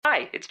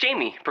Hi, it's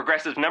Jamie,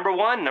 Progressive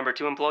 #1,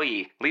 #2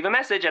 employee. Leave a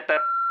message at the...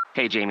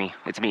 Hey, Jamie.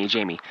 It's me,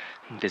 Jamie.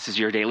 This is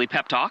your daily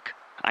pep talk.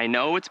 I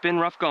know it's been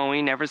rough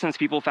going ever since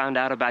people found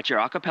out about your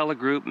a cappella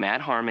group,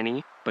 Mad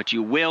Harmony, but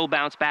you will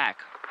bounce back.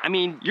 I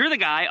mean, you're the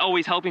guy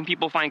always helping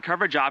people find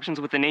coverage options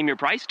with the Name Your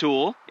Price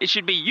tool. It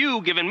should be you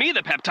giving me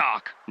the pep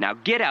talk. Now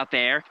get out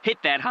there,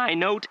 hit that high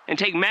note, and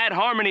take Mad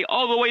Harmony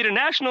all the way to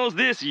nationals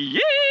this year!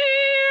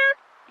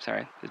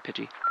 Sorry, it's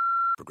pitchy.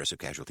 Progressive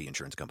Casualty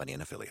Insurance Company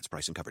and Affiliates.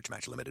 Price and coverage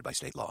match limited by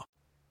state law.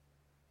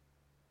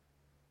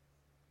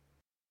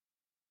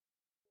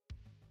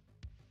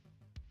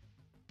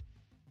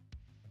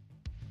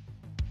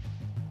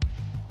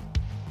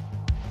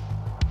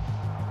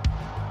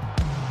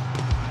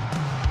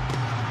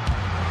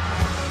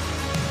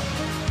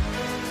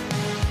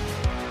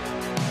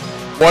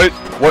 What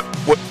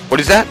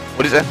is that?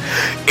 What is that?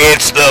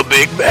 It's the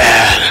Big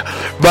Bad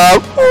Bear.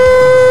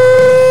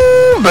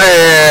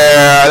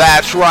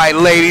 That's right,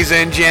 ladies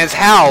and gents.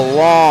 How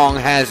long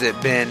has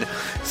it been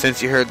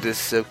since you heard this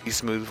silky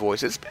smooth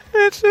voice? It's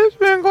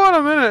been quite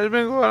a minute. It's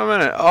been quite a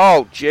minute.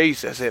 Oh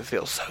Jesus, it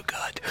feels so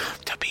good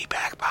to be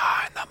back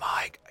behind the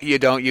mic. You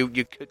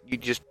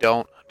just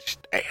don't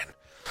understand.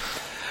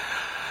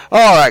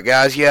 Alright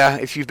guys, yeah,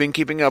 if you've been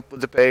keeping up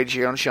with the page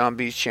here on Sean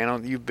B's channel,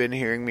 you've been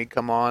hearing me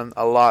come on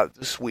a lot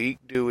this week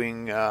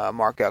doing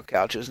mark-out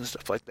couches and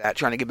stuff like that,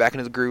 trying to get back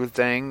into the groove of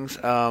things.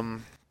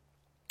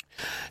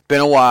 Been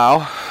a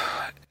while.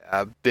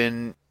 I've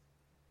been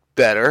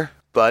better,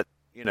 but,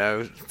 you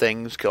know,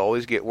 things can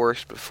always get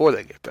worse before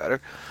they get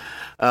better.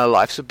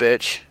 Life's a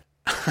bitch.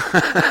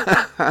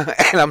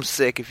 And I'm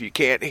sick if you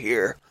can't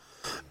hear.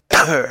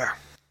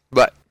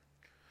 But,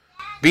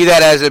 be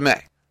that as it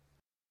may.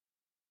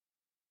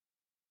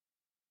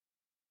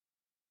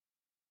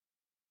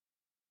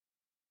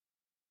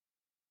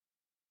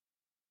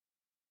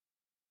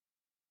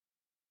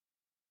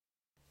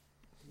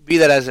 Be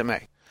that as it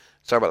may.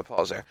 Sorry about the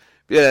pause there.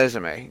 Be that as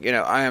it may. You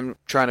know, I am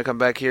trying to come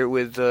back here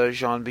with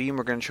Sean B, and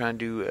we're going to try and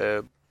do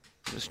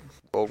this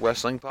World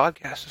Wrestling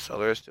podcast. That's all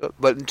there is to it.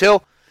 But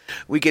until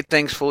we get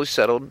things fully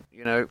settled,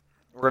 you know,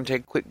 we're going to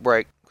take a quick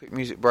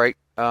music break.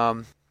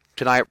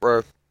 Tonight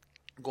we're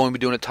going to be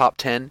doing a top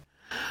 10.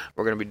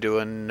 We're going to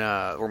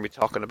be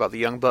talking about the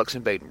Young Bucks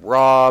invading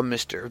Raw,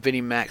 Mr.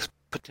 Vinnie Mac's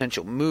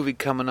potential movie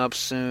coming up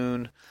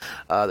soon,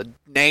 the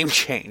name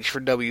change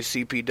for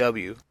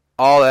WCPW.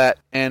 All that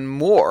and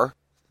more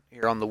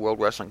here on the World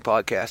Wrestling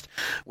Podcast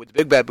with the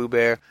Big Bad Boo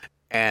Bear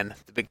and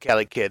the Big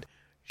Cali Kid,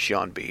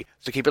 Sean B.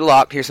 So keep it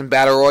locked. Here's some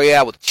Battle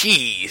Royale with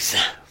Cheese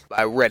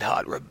by Red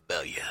Hot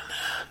Rebellion.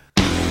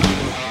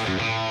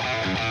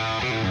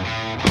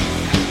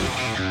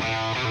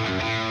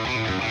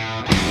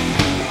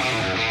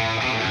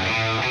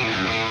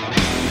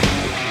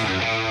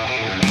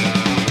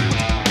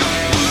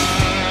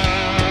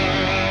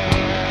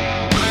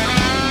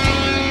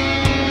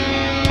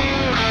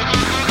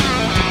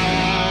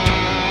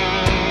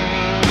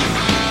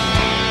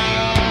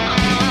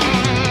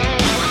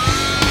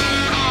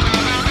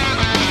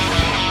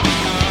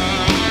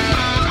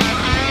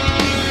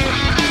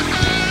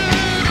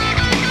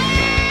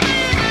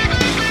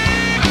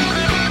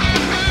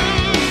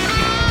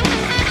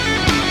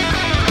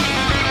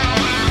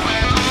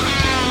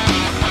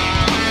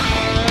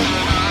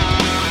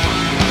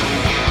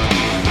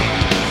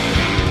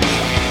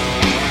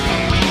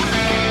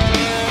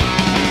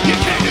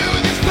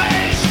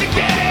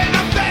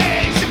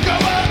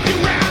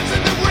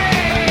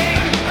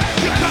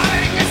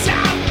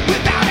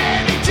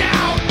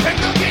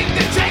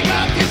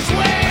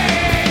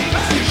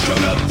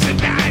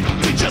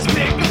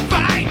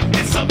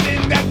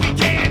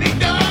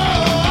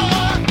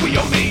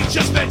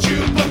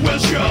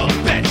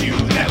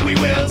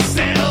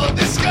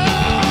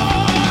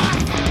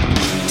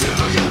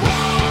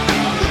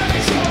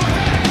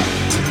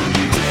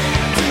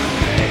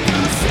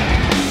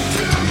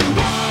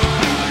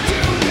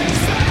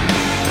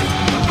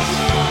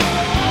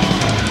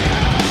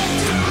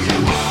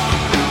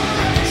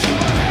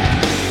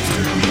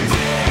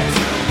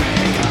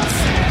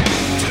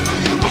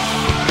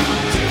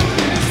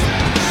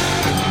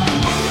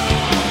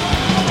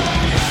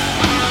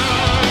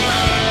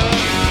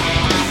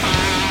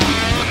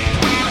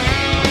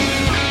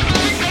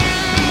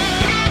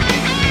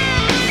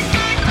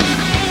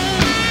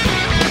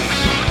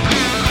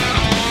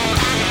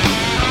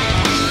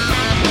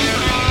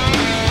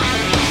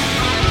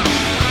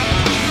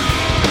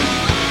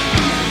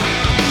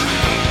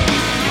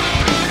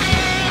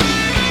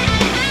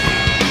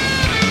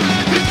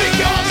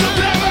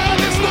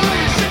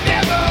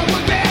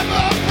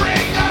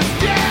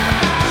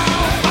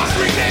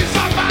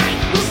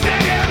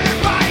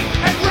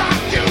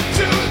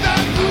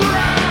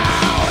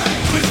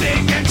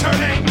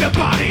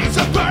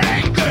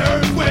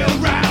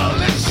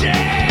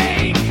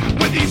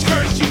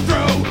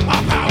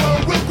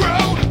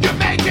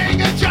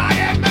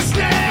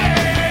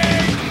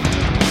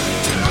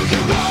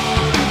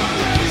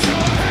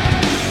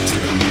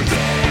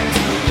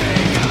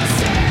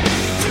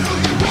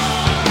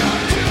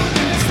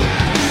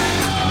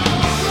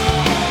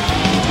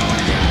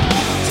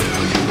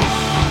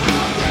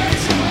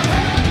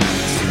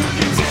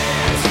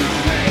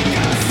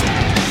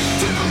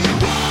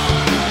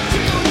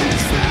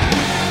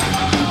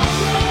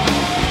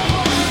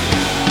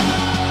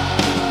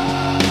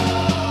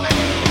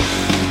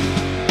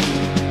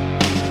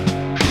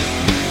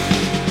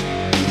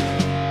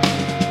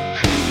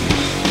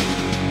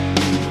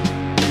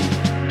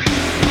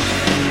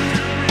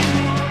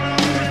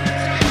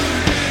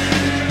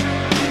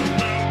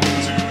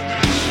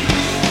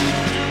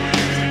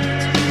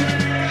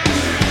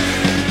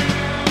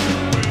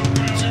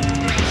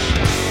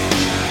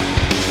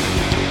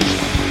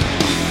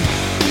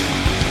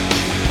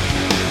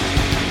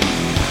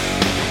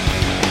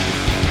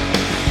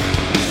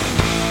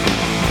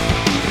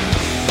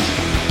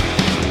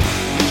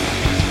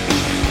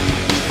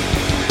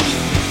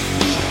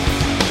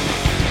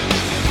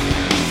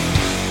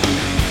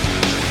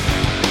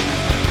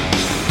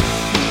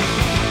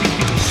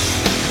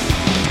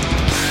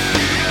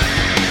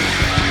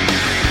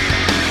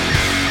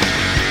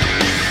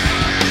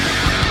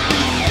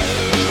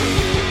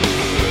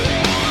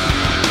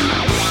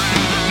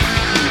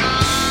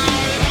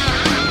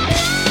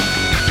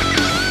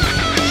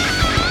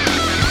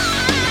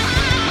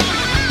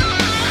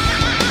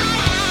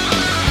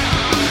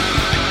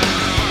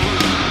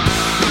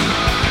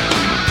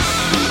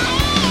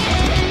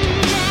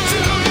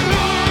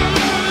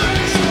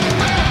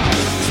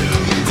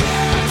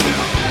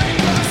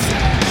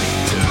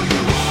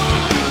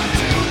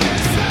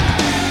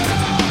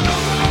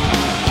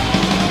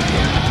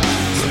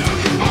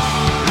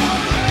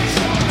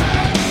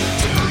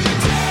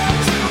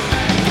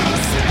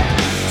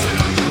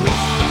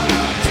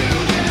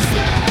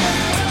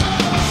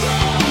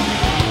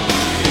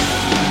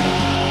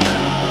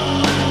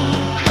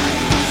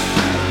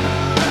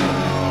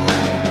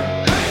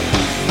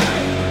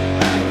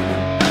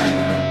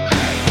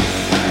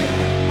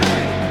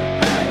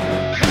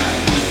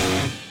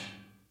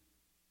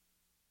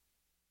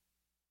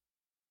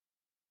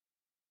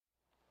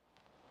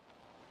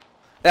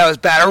 That was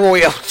Battle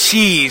Royale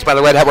Cheese by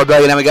the Red Hot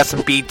Rebellion, and we got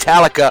some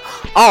Beatallica.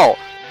 All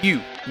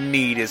you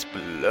need is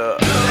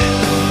blood.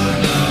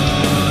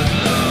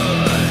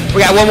 We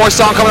got one more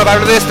song coming up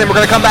after this, then we're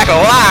going to come back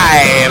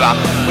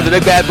live with the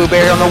Big Bad Blue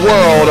Bear on the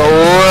World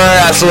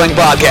Wrestling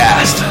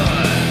Podcast.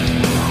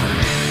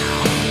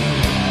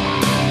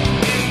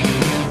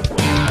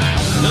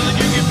 Nothing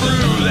you get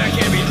through that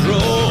can't be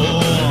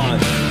drawn.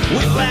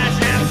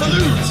 Whiplash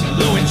absolutes,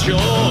 blowing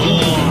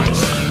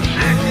shorts.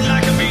 Acting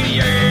like a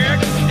maniac,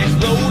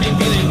 exploding,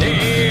 feeling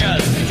dead.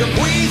 You're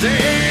queasy.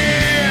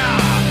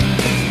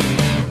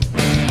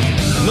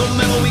 No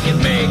metal we can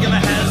make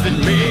ever has been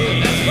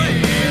made.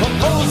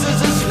 Proposes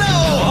in snow,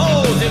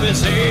 holes in the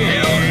sea.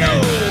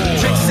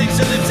 Trick six,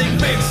 a lip sync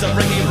fix, a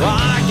breaking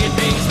rock, it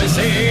makes me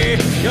say,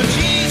 you're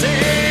cheesy.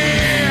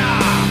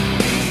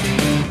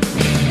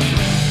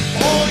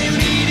 All you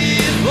need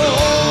is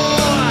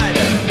blood.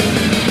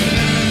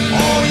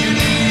 All you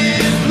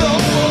need is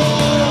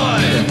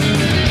blood.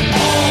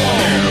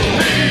 All you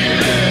need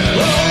is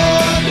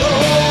blood,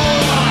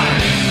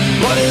 blood.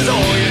 Blood is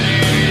all you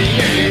need,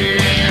 yeah.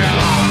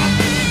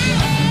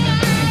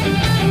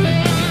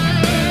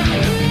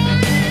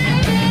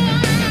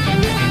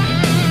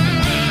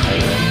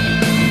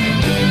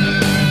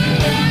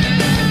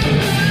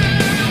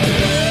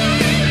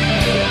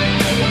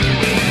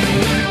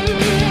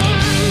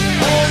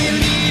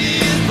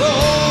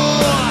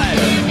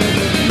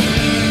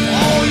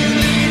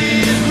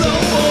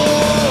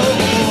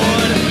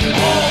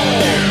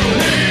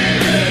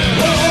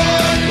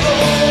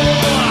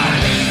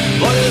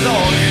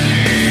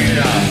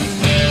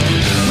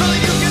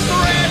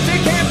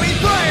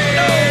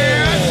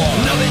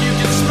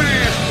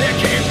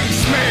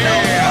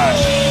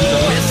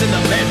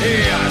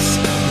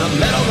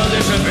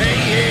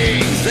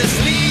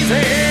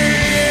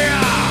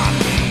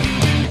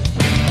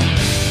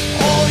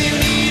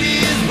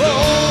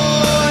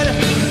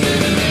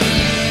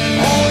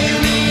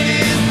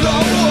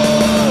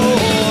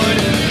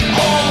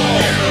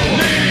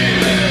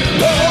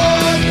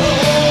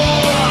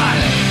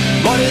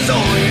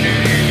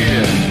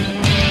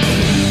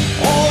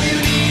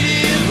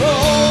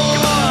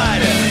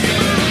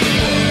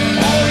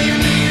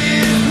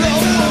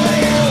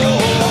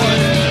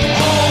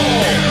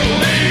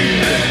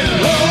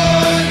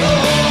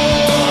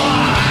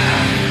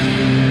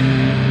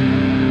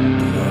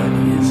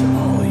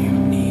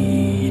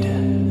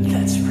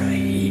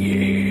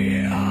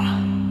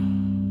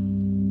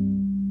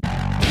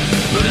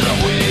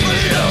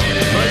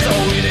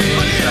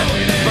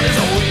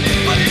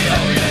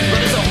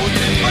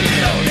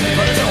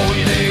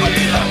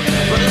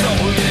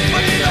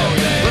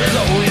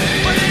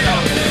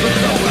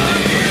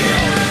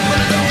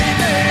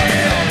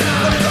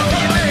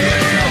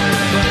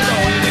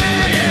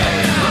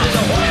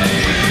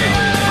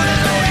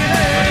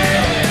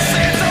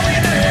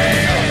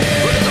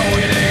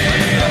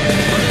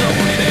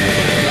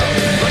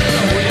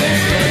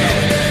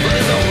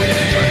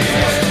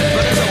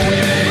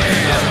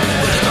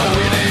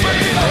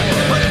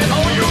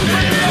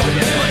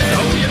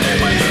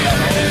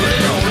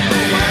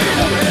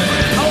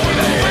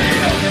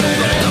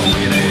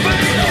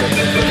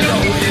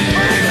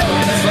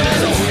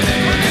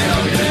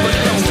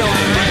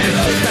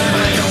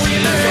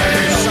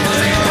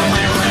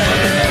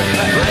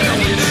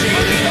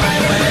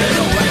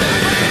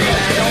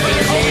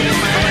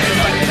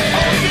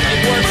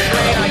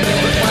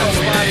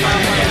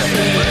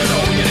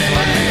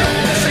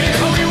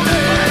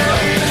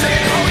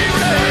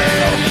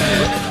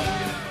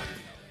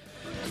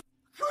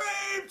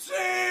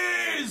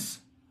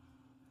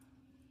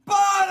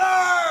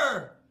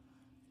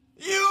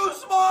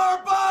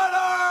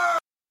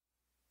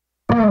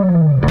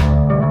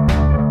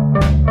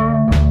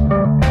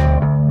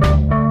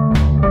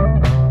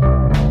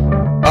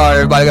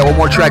 Everybody got one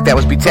more track. That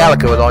was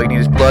Beatallica with All You Need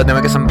Is Blood. Then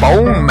we got some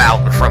Bone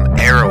Mountain from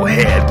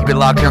Arrowhead. Keep it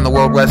locked here on the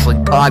World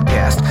Wrestling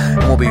Podcast,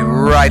 and we'll be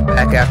right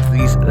back after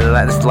this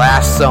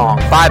last song.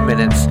 5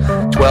 minutes,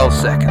 12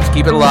 seconds.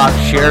 Keep it locked,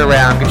 share it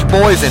around, get your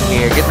boys in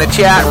here, get in the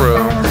chat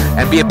room,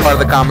 and be a part of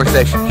the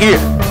conversation here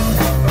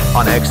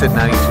on Exit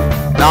 92.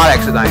 Not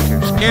Exit 92.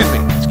 Excuse me.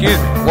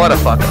 What a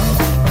fuck up.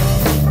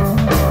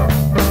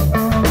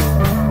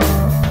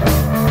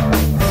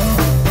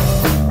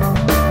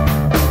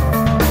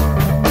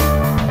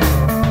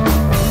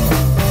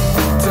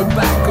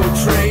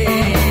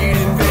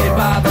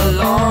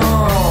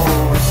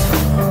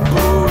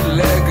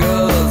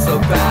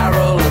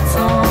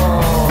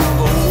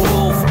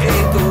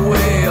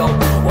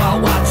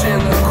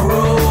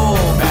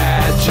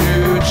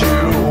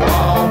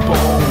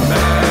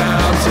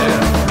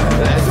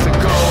 Let's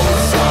go,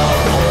 so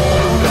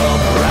hold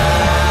up,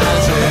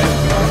 rise.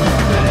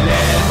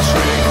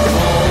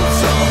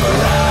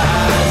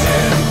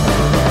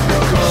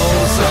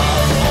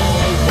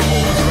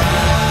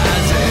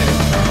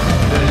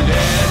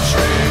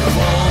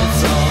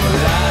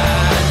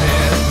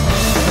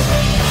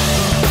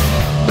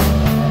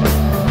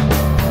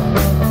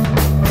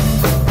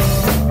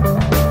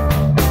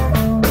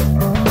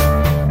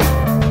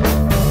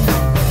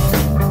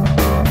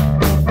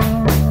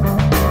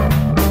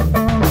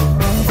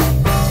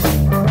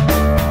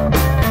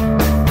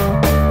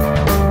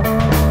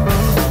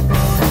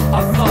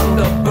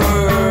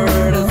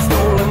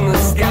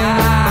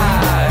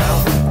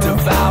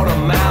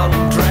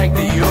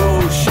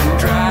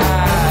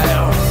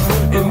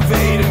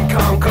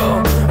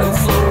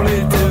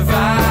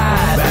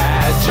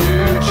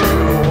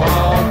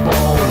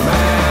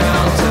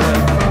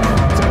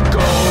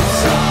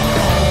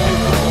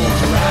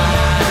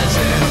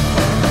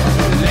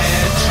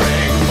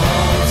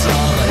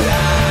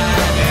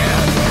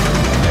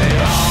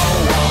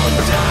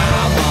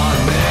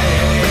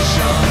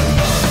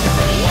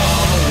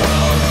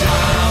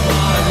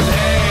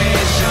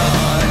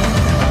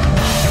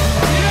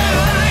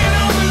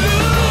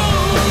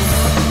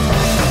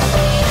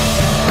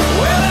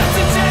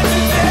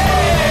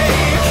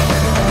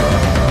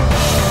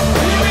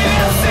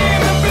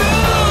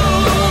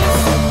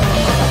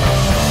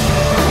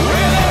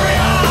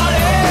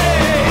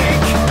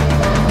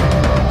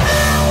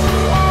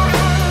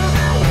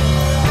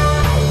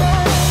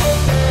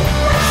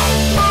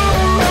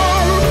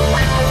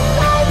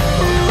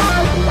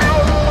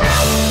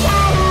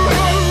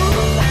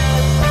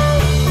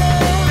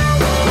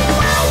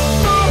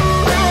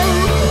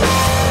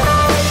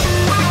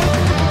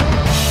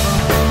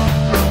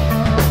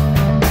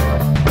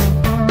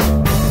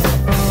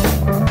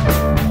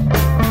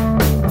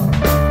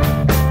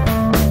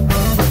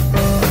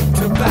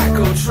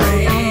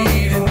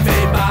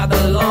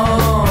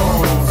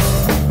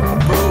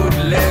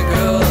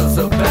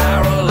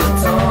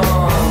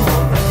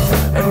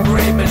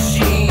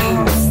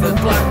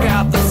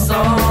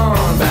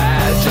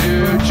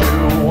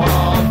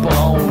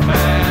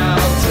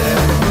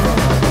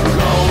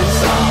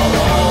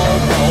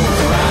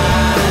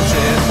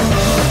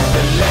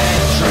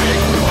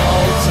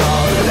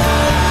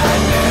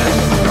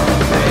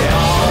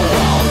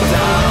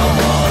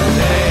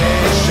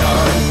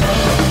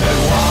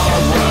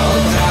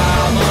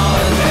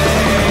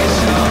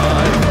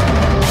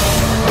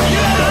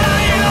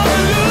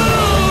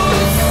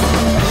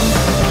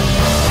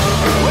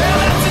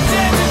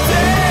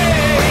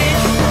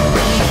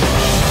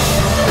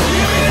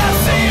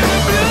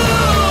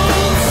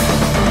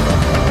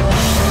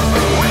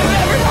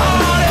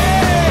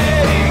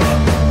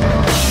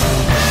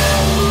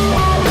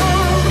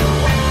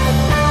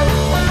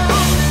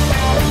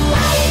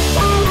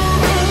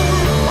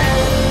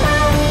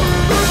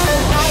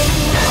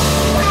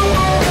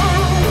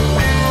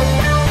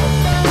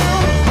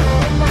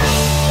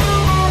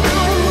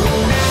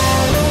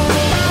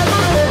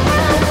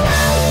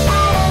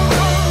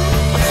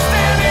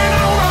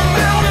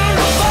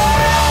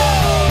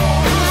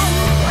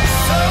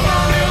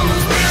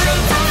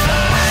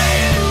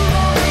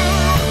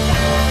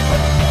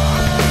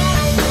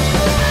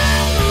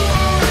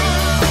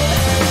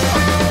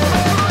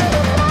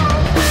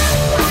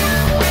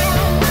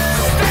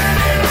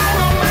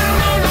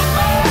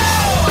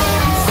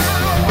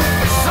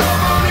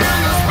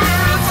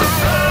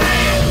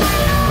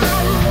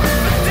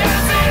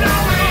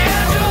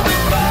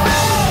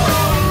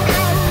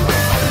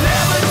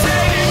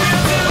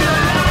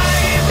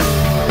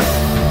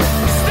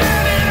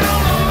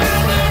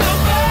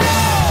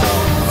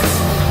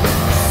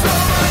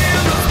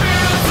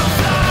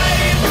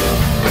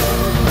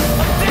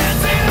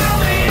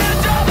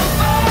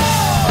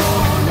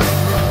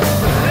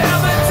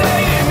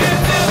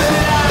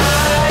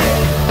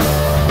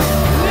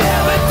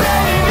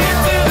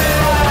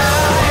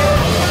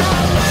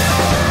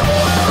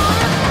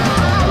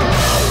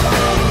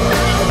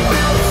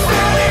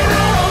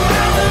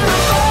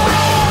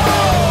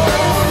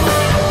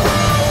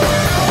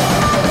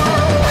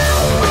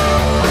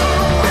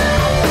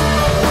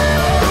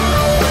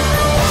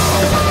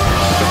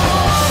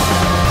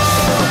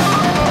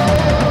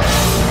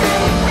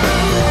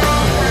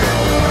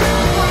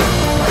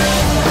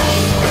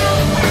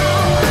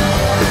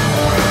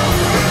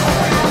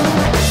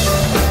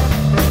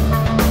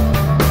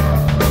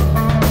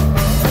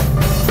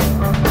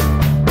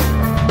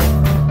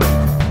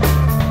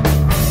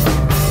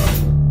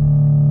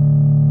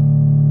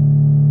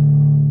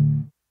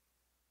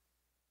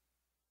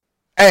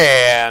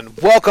 And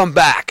welcome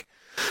back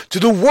to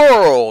the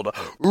World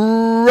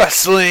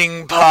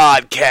Wrestling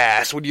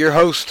Podcast with your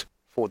host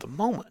for the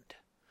moment,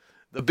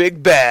 the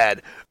big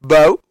bad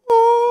Bo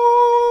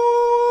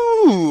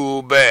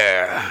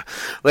Bear.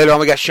 Later on,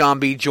 we got Sean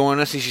B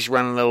joining us. He's just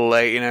running a little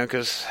late,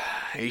 because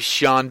he's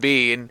Sean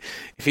B, and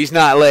if he's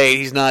not late,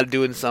 he's not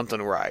doing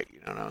something right. You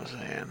know what I'm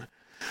saying?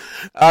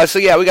 So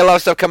yeah, we got a lot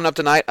of stuff coming up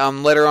tonight.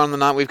 Later on in the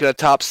night, we've got a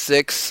top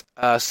 6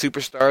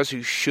 superstars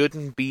who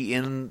shouldn't be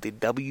in the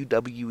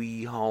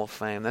WWE Hall of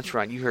Fame. That's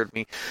right, you heard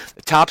me.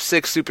 The top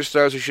 6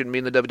 superstars who shouldn't be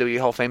in the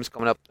WWE Hall of Fame is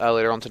coming up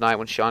later on tonight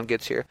when Sean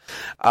gets here.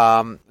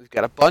 We've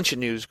got a bunch of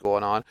news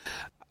going on.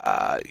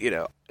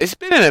 It's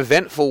been an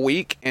eventful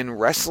week in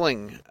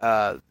wrestling.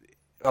 A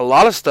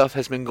lot of stuff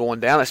has been going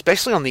down,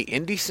 especially on the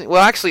indie scene.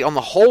 Well, actually, on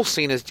the whole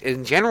scene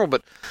in general,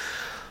 but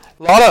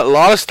a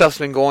lot of stuff's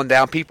been going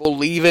down. People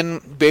leaving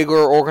bigger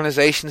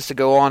organizations to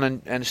go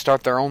on and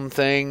start their own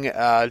thing.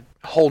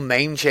 Whole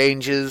name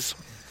changes.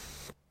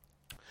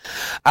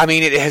 I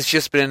mean, it has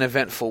just been an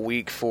eventful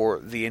week for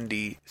the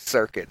indie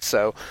circuit.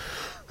 So,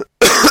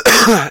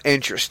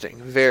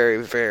 interesting.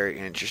 Very, very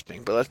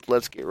interesting. But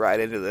let's get right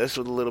into this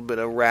with a little bit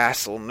of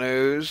wrassle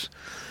news.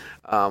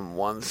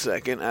 1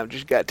 second. I've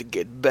just got to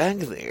get back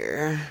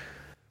there.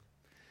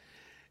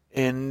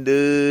 And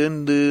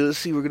let's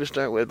see, we're going to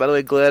start with. By the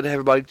way, glad to have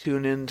everybody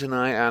tune in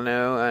tonight. I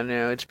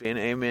know, it's been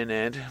a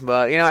minute.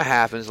 But, it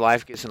happens.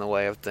 Life gets in the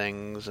way of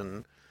things,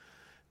 and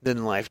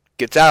then life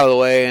gets out of the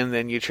way, and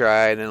then you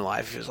try, and then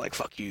life is like,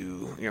 fuck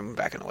you, you're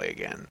back in the way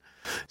again.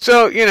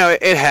 So,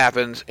 it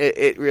happens.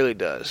 It really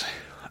does.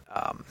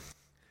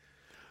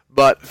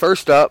 But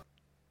first up,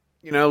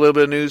 a little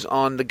bit of news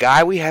on the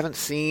guy we haven't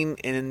seen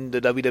in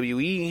the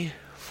WWE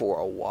for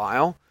a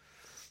while.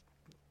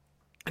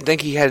 I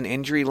think he had an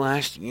injury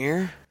last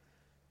year,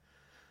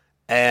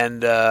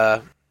 and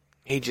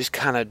he just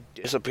kind of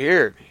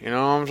disappeared. You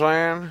know what I'm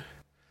saying?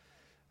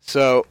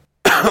 So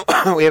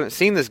we haven't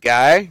seen this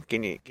guy.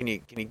 Can you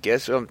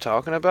guess what I'm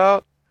talking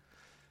about?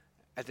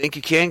 I think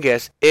you can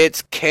guess.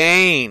 It's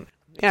Kane.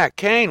 Yeah,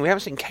 Kane. We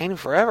haven't seen Kane in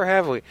forever,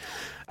 have we?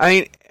 I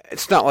mean,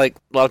 it's not like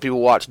a lot of people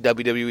watch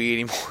WWE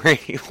anymore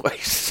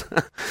anyways.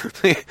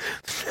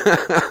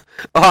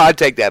 I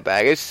take that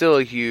back. It's still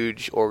a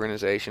huge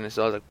organization. It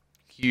still has a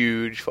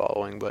huge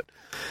following, but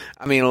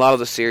I mean, a lot of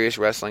the serious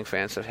wrestling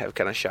fans have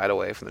kind of shied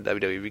away from the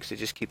WWE because they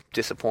just keep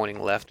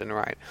disappointing left and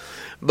right.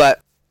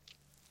 But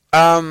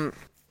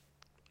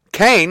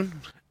Kane,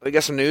 we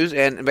got some news,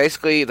 and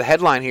basically the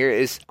headline here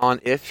is on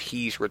if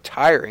he's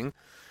retiring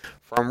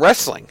from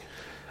wrestling.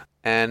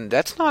 And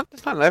that's not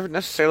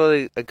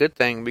necessarily a good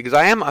thing, because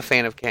I am a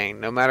fan of Kane,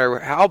 no matter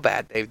how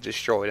bad they've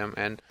destroyed him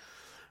and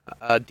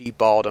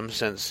deballed him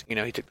since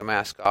he took the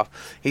mask off.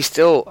 He's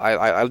still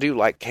I do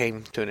like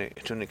Kane to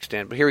an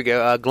extent. But here we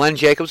go. Glenn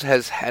Jacobs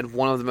has had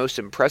one of the most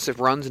impressive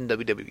runs in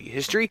WWE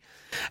history,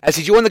 as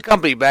he joined the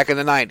company back in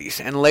the 90s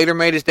and later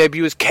made his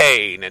debut as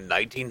Kane in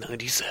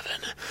 1997.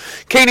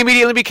 Kane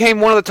immediately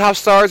became one of the top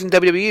stars in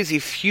WWE as he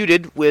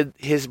feuded with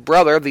his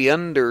brother, The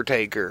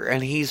Undertaker,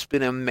 and he's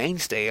been a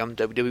mainstay on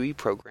WWE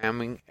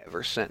programming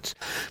ever since.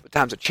 But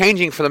times are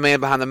changing for the man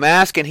behind the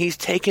mask, and he's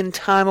taken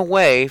time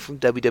away from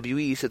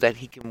WWE so that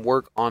he can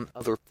work on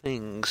other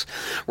things.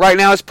 Right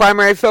now, his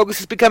primary focus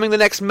is becoming the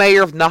next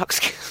mayor of Knox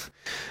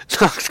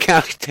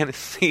County,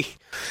 Tennessee.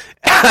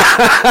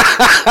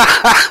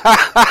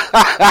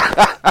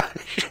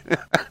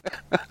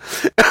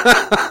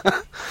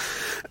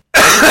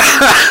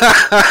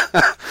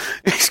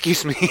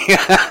 Excuse me.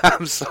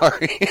 I'm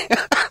sorry.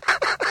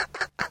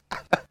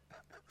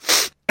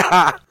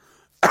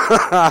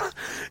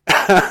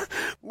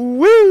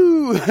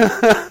 Woo!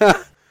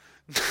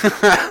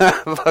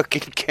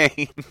 Fucking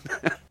Kane.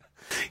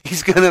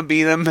 He's gonna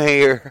be the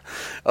mayor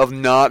of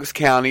Knox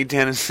County,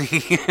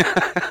 Tennessee.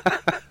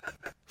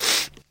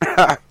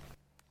 I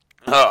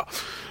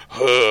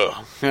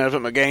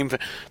put my game for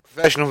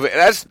professional.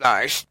 That's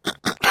nice.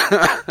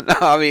 No,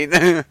 I mean,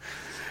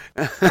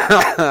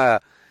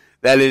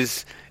 that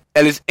is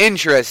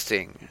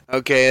interesting.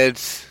 Okay,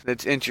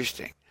 that's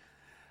interesting.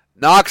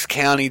 Knox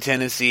County,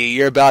 Tennessee.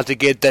 You're about to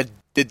get the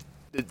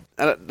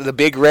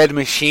big red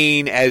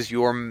machine as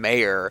your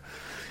mayor.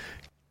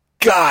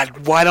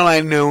 God, why don't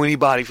I know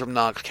anybody from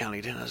Knox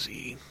County,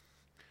 Tennessee?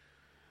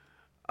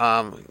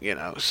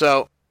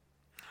 So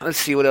let's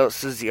see what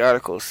else does the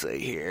article say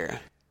here.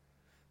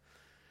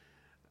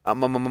 1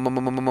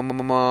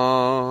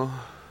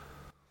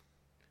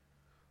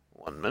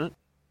 minute.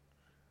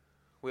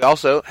 We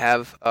also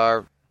have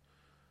our...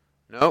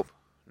 Nope,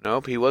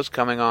 he was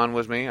coming on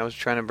with me. I was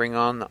trying to bring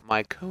on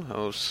my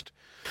co-host.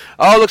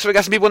 Oh, looks like we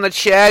got some people in the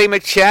chatty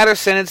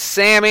McChatterson and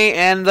Sammy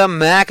and the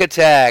Mac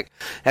Attack.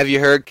 Have you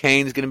heard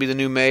Kane's going to be the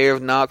new mayor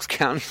of Knox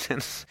County,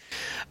 Tennessee?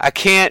 I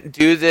can't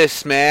do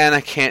this, man.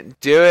 I can't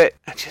do it.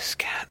 I just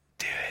can't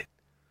do it.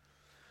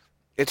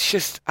 It's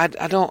just, I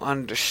don't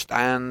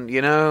understand,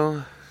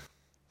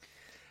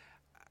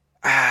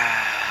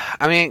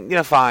 I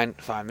mean, fine.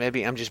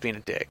 Maybe I'm just being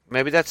a dick.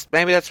 Maybe that's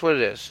what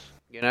it is,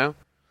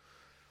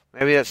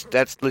 Maybe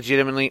that's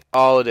legitimately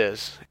all it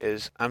is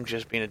I'm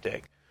just being a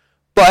dick.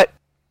 But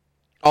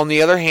on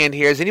the other hand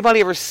here, has anybody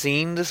ever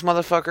seen this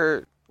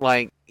motherfucker,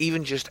 like,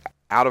 even just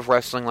out of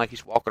wrestling, like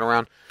he's walking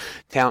around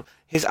town?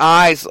 His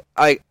eyes,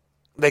 like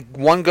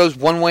one goes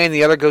one way and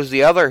the other goes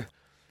the other.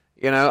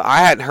 You know, I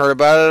hadn't heard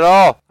about it at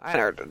all. I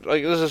hadn't heard,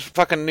 like, this is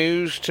fucking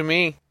news to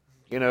me.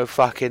 You know,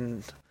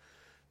 fucking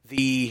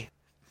the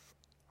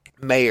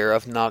mayor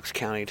of Knox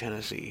County,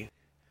 Tennessee.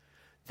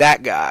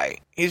 That guy,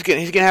 he's gonna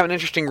have an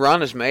interesting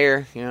run as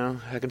mayor. You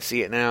know, I can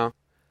see it now.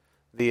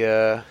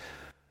 The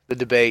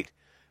debate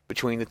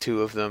between the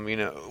two of them. You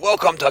know,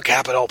 welcome to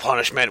capital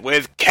punishment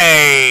with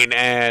Kane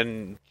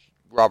and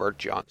Robert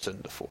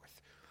Johnson IV.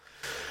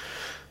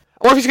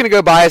 I wonder if he's gonna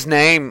go by his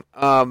name.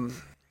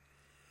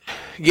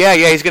 Yeah,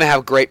 he's gonna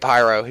have great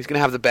pyro. He's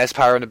gonna have the best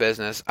pyro in the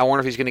business. I wonder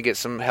if he's gonna get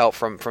some help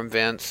from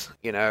Vince.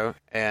 You know,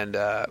 and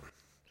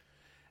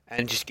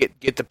just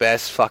get the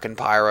best fucking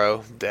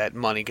pyro that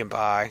money can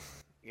buy.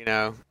 You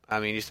know,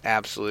 I mean, just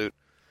absolute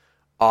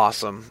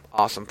awesome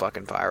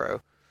fucking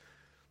pyro.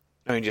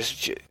 I mean,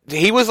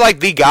 he was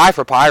like the guy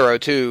for pyro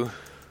too.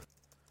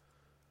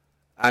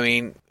 I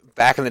mean,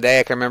 back in the day,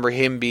 I can remember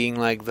him being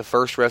like the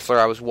first wrestler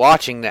I was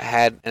watching that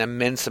had an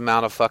immense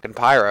amount of fucking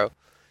pyro,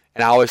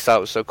 and I always thought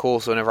it was so cool.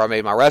 So whenever I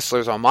made my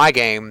wrestlers on my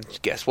game,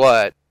 guess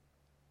what?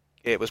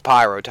 It was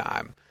pyro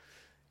time.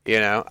 You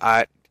know,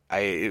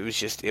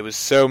 it was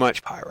so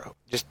much pyro.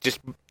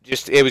 Just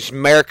it was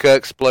America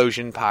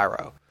explosion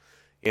pyro.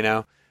 You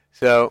know,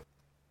 so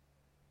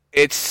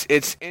it's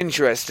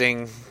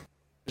interesting.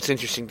 It's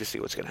interesting to see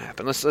what's going to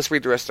happen. Let's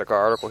read the rest of our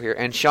article here.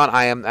 And Sean,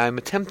 I'm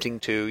attempting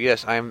to.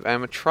 Yes,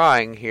 I'm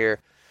trying here,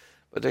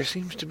 but there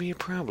seems to be a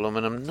problem,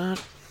 and I'm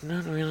not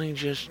really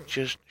just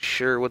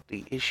sure what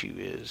the issue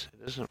is.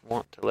 It doesn't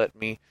want to let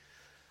me.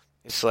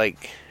 It's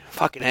like,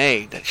 fucking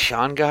hey, that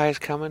Sean guy is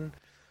coming.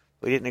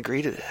 We didn't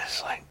agree to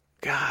this. Like,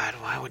 God,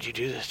 why would you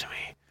do this to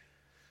me?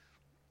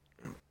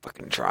 I'm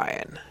fucking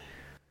trying.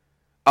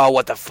 Oh,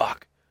 what the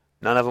fuck?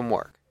 None of them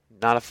work.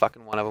 Not a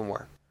fucking one of them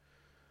work.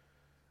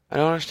 I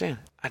don't understand.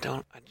 I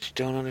just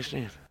don't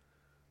understand.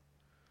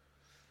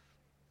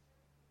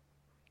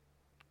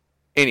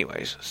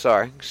 Anyways,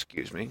 sorry.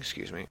 Excuse me.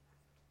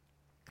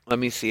 Let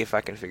me see if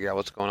I can figure out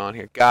what's going on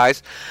here.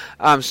 Guys,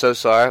 I'm so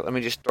sorry. Let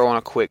me just throw on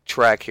a quick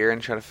track here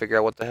and try to figure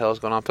out what the hell is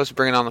going on. I'm supposed to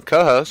bring on the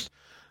co-host,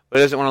 but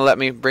it doesn't want to let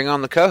me bring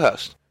on the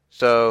co-host.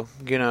 So,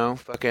 you know,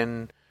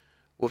 fucking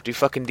whoopty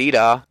fucking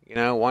dee-dah. You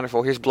know,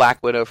 wonderful. Here's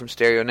Black Widow from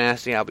Stereo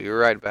Nasty. I'll be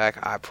right back.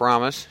 I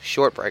promise.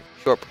 Short break.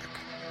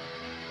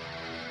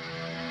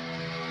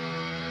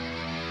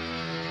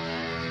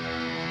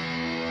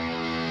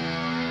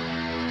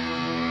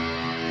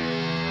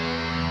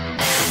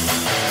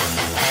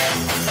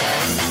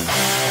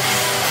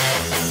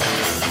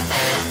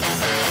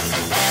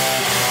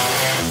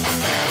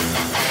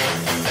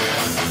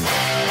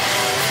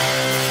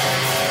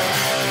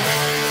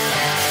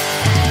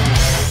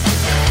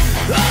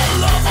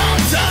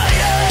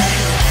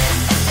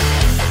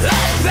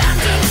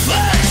 Abandoned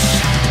flesh.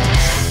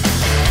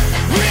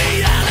 We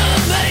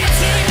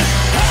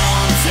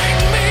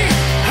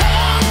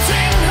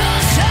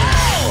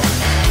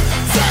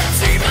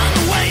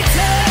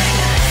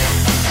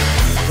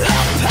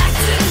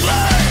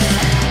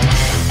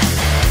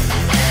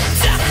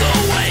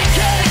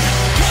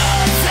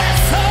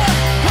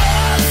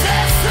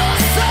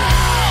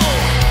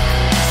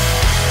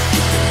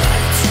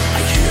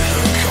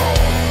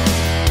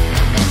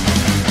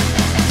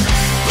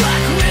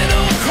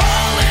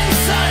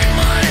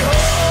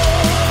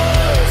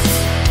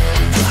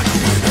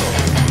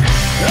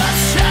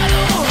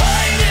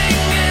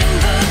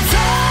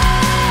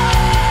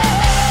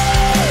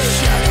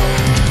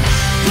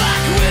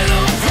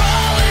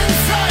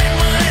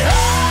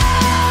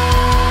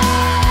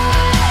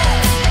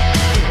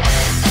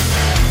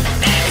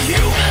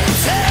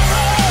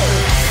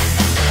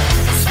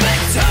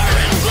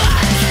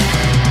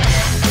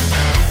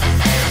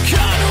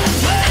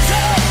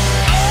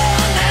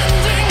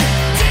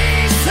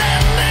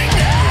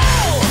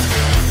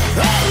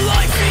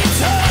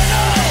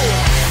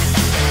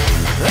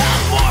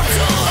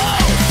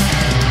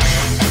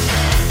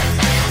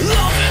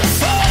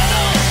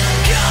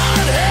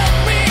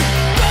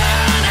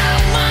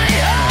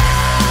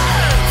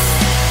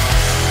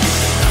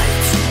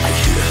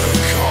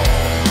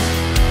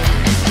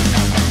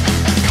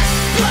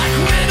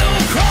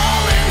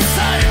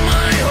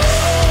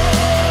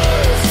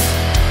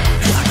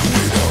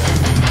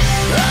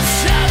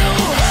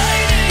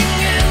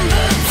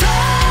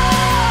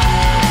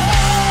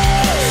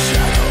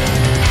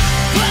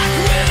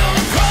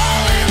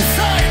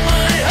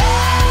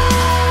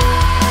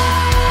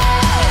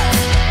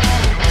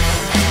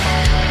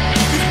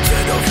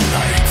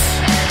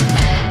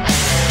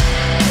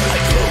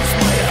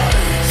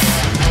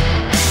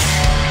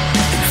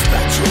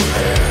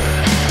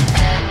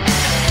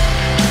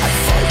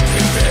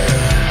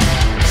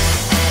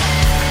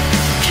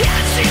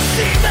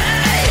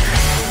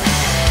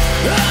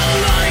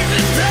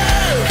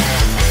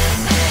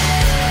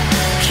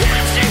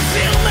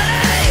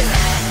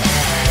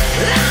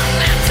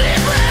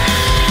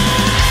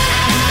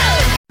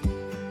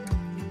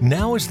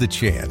Now is the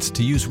chance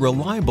to use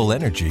reliable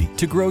energy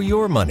to grow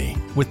your money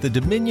with the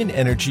Dominion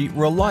Energy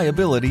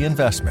Reliability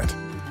Investment.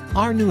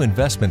 Our new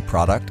investment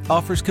product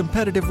offers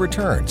competitive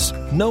returns,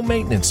 no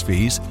maintenance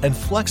fees, and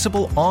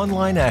flexible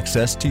online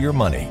access to your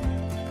money.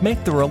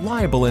 Make the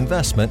reliable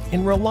investment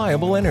in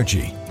reliable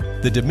energy.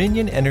 The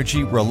Dominion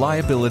Energy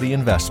Reliability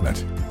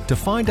Investment. To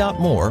find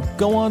out more,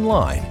 go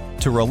online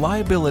to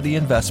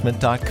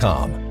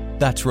reliabilityinvestment.com.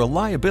 That's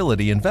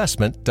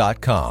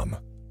reliabilityinvestment.com.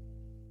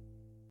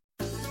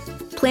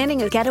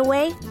 Planning a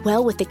getaway?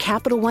 Well, with the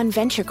Capital One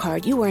Venture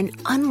Card, you earn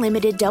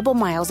unlimited double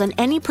miles on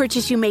any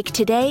purchase you make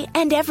today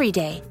and every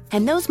day.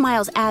 And those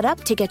miles add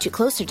up to get you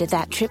closer to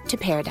that trip to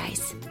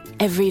paradise.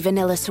 Every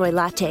vanilla soy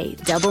latte,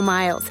 double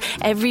miles.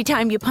 Every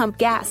time you pump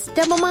gas,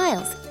 double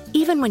miles.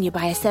 Even when you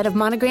buy a set of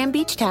Monogram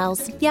beach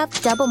towels, yep,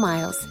 double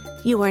miles.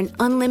 You earn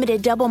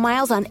unlimited double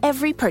miles on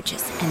every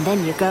purchase, and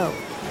then you go.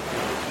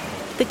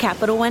 The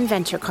Capital One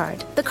Venture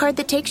Card, the card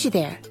that takes you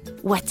there.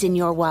 What's in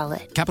your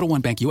wallet? Capital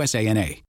One Bank USA, N.A.